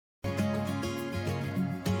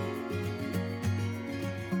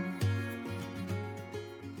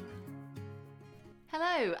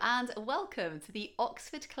Hello and welcome to the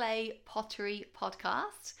Oxford Clay Pottery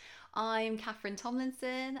Podcast. I'm Catherine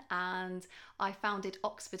Tomlinson and I founded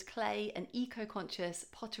Oxford Clay, an eco-conscious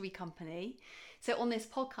pottery company. So on this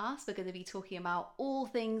podcast, we're going to be talking about all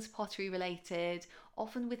things pottery related,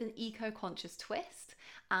 often with an eco-conscious twist,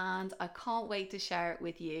 and I can't wait to share it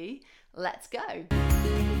with you. Let's go.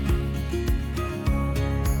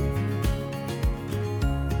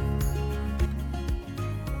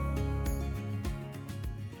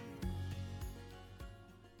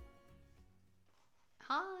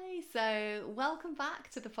 Hi, so welcome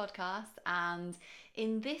back to the podcast, and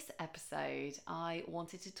in this episode I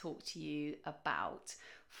wanted to talk to you about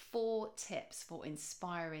 4 tips for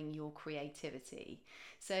inspiring your creativity.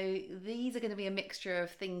 So these are going to be a mixture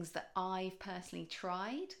of things that I've personally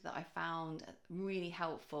tried that I found really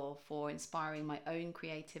helpful for inspiring my own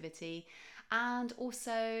creativity, and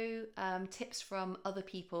also tips from other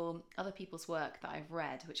people's work that I've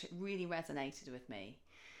read, which really resonated with me.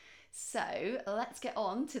 So let's get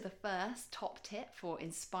on to the first top tip for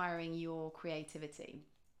inspiring your creativity.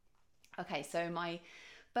 Okay, so my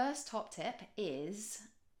first top tip is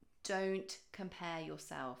don't compare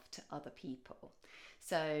yourself to other people.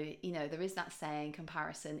 So, there is that saying,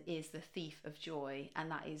 comparison is the thief of joy, and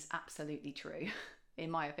that is absolutely true, in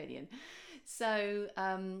my opinion. So,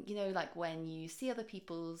 like when you see other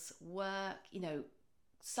people's work,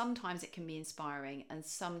 sometimes it can be inspiring, and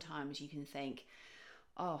sometimes you can think,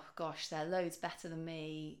 oh gosh, they're loads better than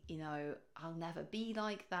me, I'll never be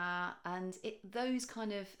like that. And those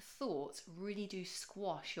kind of thoughts really do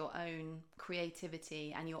squash your own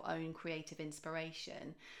creativity and your own creative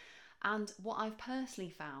inspiration. And what I've personally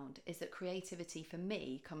found is that creativity for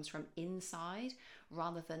me comes from inside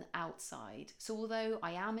rather than outside. So although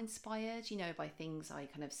I am inspired, by things I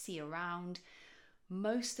kind of see around,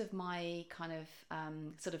 most of my kind of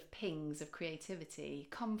sort of pings of creativity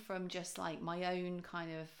come from just like my own kind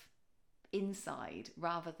of inside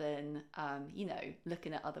rather than,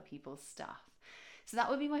 looking at other people's stuff. So that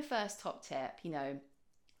would be my first top tip.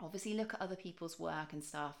 Obviously look at other people's work and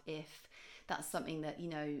stuff if that's something that,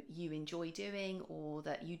 you enjoy doing or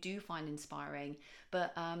that you do find inspiring.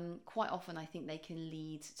 But quite often I think they can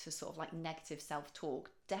lead to sort of like negative self-talk,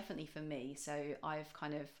 definitely for me. So I've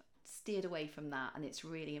kind of steered away from that, and it's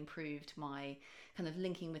really improved my kind of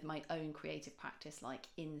linking with my own creative practice, like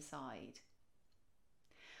inside.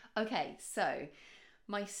 Okay, so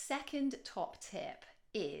my second top tip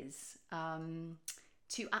is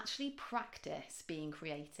to actually practice being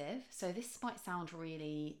creative. So this might sound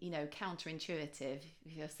really, counterintuitive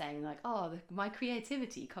if you're saying like, oh, my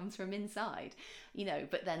creativity comes from inside,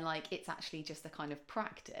 but then like it's actually just a kind of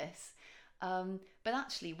practice. But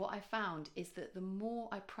actually what I found is that the more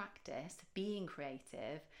I practiced being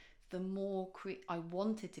creative, the more I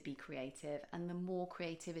wanted to be creative, and the more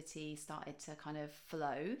creativity started to kind of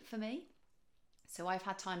flow for me. So I've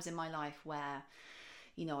had times in my life where,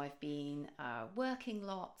 I've been working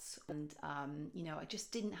lots and, I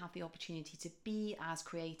just didn't have the opportunity to be as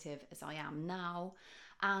creative as I am now.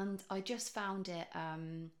 And I just found it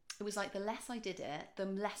was like the less I did it, the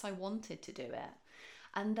less I wanted to do it.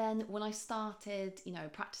 And then when I started,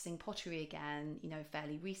 practicing pottery again,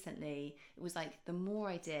 fairly recently, it was like the more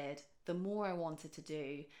I did, the more I wanted to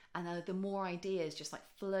do, and the more ideas just like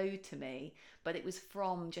flowed to me. But it was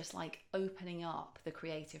from just like opening up the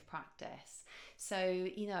creative practice. So,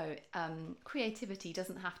 creativity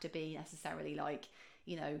doesn't have to be necessarily like,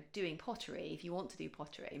 doing pottery. If you want to do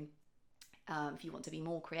pottery, if you want to be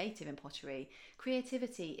more creative in pottery,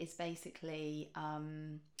 creativity is basically,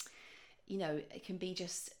 it can be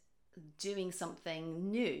just doing something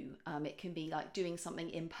new. It can be like doing something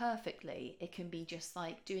imperfectly. It can be just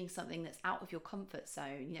like doing something that's out of your comfort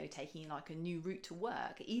zone, taking like a new route to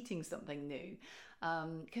work, eating something new.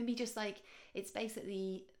 It can be just like, it's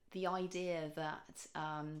basically the idea that,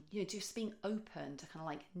 just being open to kind of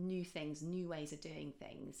like new things, new ways of doing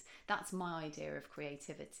things. That's my idea of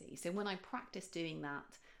creativity. So when I practice doing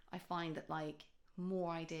that, I find that like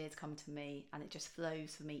more ideas come to me and it just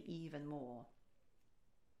flows for me even more.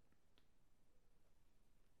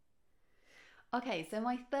 Okay, so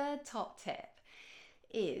my third top tip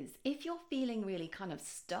is if you're feeling really kind of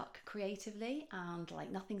stuck creatively and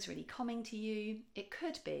like nothing's really coming to you, it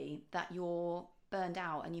could be that you're burned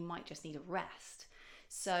out and you might just need a rest.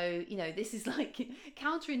 So, this is like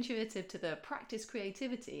counterintuitive to the practice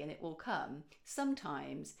creativity and it will come.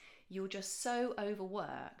 Sometimes you're just so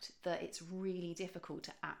overworked that it's really difficult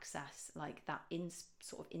to access like that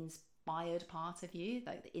sort of inspired part of you,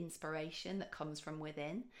 like the inspiration that comes from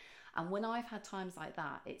within. And when I've had times like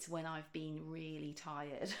that, it's when I've been really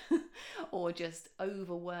tired or just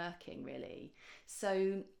overworking, really.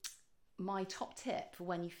 So my top tip for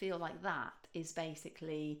when you feel like that is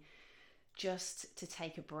basically just to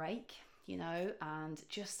take a break, and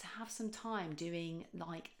just have some time doing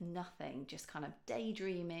like nothing, just kind of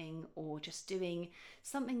daydreaming, or just doing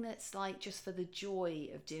something that's like just for the joy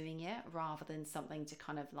of doing it, rather than something to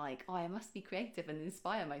kind of like, oh, I must be creative and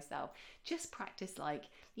inspire myself. Just practice like,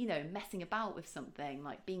 messing about with something,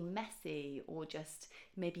 like being messy, or just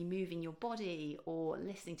maybe moving your body, or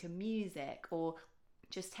listening to music, or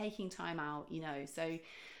just taking time out, so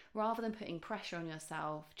rather than putting pressure on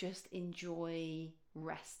yourself, just enjoy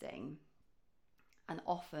resting. And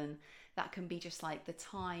often that can be just like the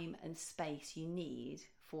time and space you need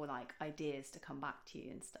for like ideas to come back to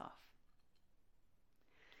you and stuff.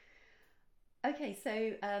 Okay,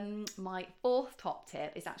 so my fourth top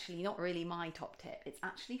tip is actually not really my top tip. It's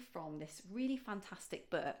actually from this really fantastic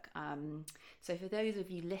book. So for those of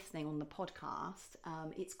you listening on the podcast,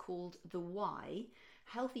 it's called The Why: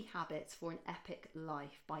 Healthy Habits for an Epic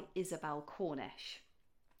Life by Isabel Cornish.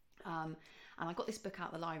 And I got this book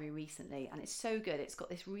out of the library recently, and it's so good. It's got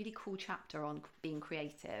this really cool chapter on being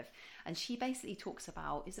creative. And she basically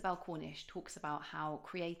Isabel Cornish talks about how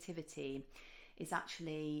creativity is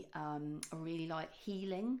actually a really like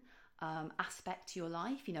healing aspect to your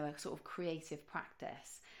life, a sort of creative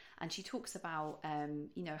practice. And she talks about,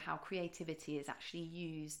 how creativity is actually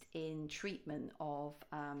used in treatment of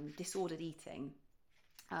disordered eating.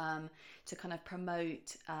 To kind of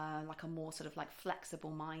promote like a more sort of like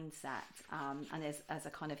flexible mindset, and as a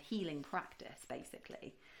kind of healing practice,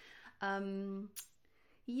 basically.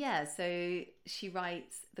 So she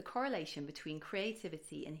writes, the correlation between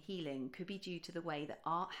creativity and healing could be due to the way that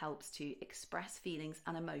art helps to express feelings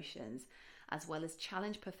and emotions, as well as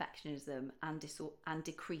challenge perfectionism and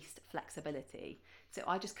decreased flexibility. So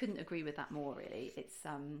I just couldn't agree with that more, really.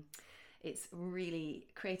 It's really,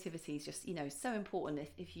 creativity is just, so important.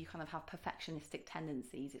 If you kind of have perfectionistic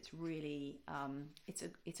tendencies, it's really,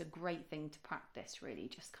 it's a great thing to practice, really,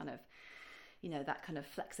 just kind of, that kind of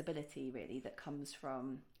flexibility really that comes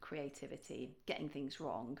from creativity, getting things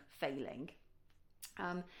wrong, failing.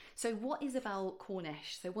 So what Isabel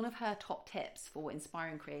Cornish, so one of her top tips for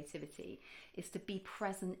inspiring creativity is to be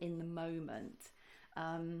present in the moment.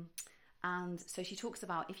 And so she talks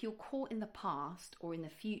about, if you're caught in the past or in the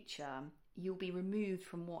future, you'll be removed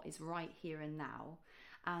from what is right here and now.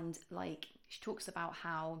 And like, she talks about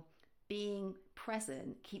how being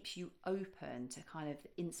present keeps you open to kind of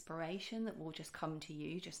inspiration that will just come to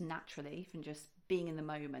you just naturally from just being in the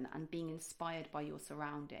moment and being inspired by your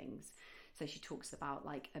surroundings. So she talks about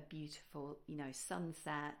like a beautiful,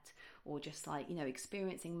 sunset, or just like,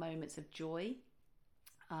 experiencing moments of joy.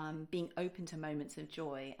 Being open to moments of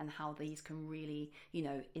joy, and how these can really,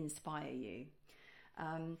 inspire you.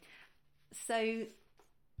 So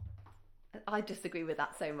I just agree with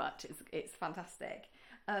that so much. It's fantastic.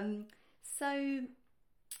 So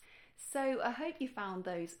I hope you found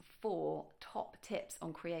those 4 top tips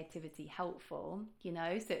on creativity helpful. So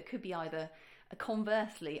it could be either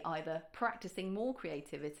practicing more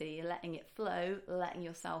creativity, letting it flow, letting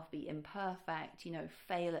yourself be imperfect,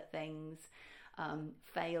 fail at things. I'm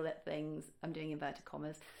doing inverted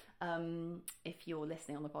commas, if you're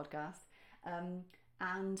listening on the podcast,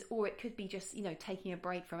 or it could be just taking a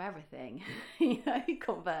break from everything,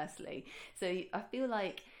 conversely. So I feel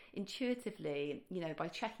like intuitively, by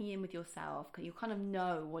checking in with yourself, you kind of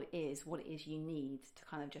know what it is you need to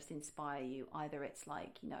kind of just inspire you. Either it's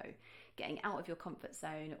like getting out of your comfort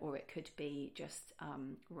zone, or it could be just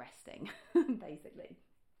resting basically.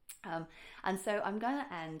 And so I'm going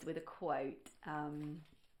to end with a quote,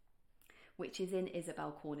 which is in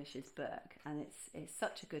Isabel Cornish's book, and it's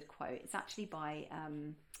such a good quote. It's actually by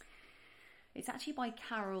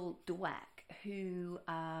Carol Dweck, who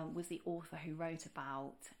was the author who wrote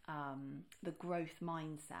about the growth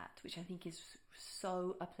mindset, which I think is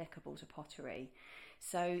so applicable to pottery.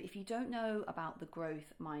 So if you don't know about the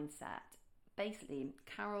growth mindset, basically,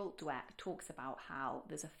 Carol Dweck talks about how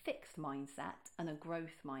there's a fixed mindset and a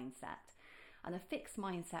growth mindset. And a fixed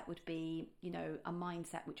mindset would be, a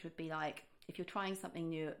mindset which would be like, if you're trying something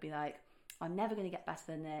new, it'd be like, I'm never going to get better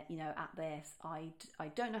than it, at this. I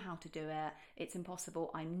don't know how to do it. It's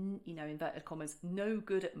impossible. I'm, inverted commas, no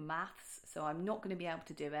good at maths, so I'm not going to be able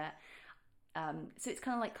to do it. So it's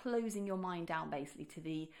kind of like closing your mind down basically to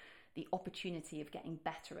the opportunity of getting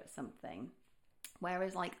better at something.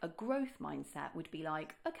 Whereas like a growth mindset would be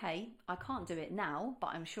like, okay, I can't do it now,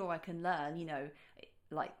 but I'm sure I can learn,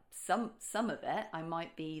 like some of it, I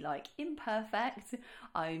might be like imperfect.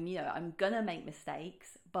 I'm gonna make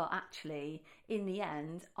mistakes, but actually in the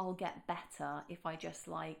end I'll get better if I just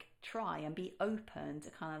like try and be open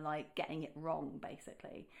to kind of like getting it wrong,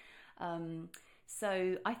 basically.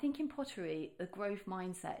 So I think in pottery, the growth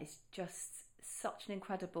mindset is just such an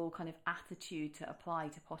incredible kind of attitude to apply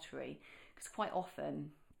to pottery, because quite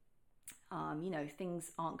often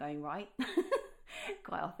things aren't going right.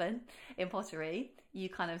 Quite often in pottery, you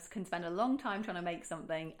kind of can spend a long time trying to make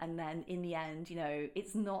something, and then in the end,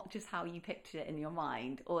 it's not just how you pictured it in your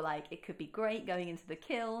mind. Or like, it could be great going into the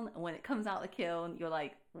kiln, and when it comes out the kiln, you're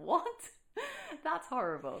like, what? That's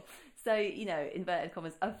horrible. So, inverted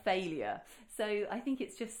commas, a failure. So I think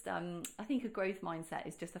it's just, I think a growth mindset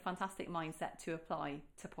is just a fantastic mindset to apply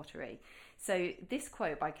to pottery. So this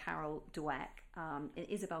quote by Carol Dweck in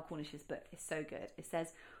Isabel Cornish's book is so good. It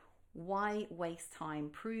says, "Why waste time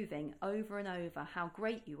proving over and over how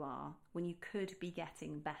great you are when you could be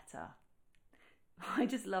getting better?" I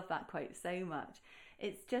just love that quote so much.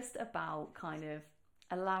 It's just about kind of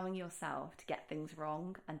allowing yourself to get things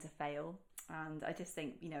wrong and to fail. And I just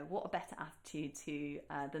think, what a better attitude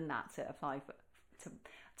than that to apply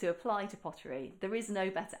to pottery. There is no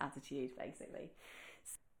better attitude, basically.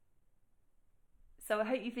 So I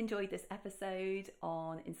hope you've enjoyed this episode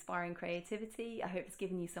on inspiring creativity. I hope it's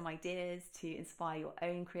given you some ideas to inspire your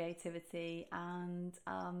own creativity, and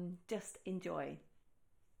just enjoy.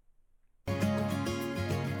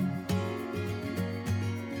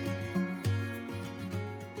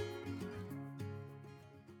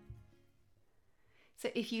 So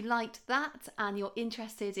if you liked that and you're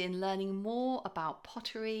interested in learning more about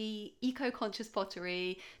pottery, eco-conscious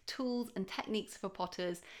pottery, tools and techniques for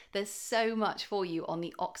potters, there's so much for you on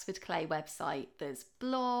the Oxford Clay website. There's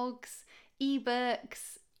blogs,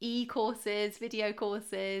 ebooks, e-courses, video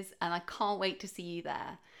courses, and I can't wait to see you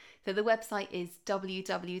there. So the website is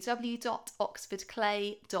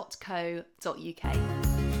www.oxfordclay.co.uk.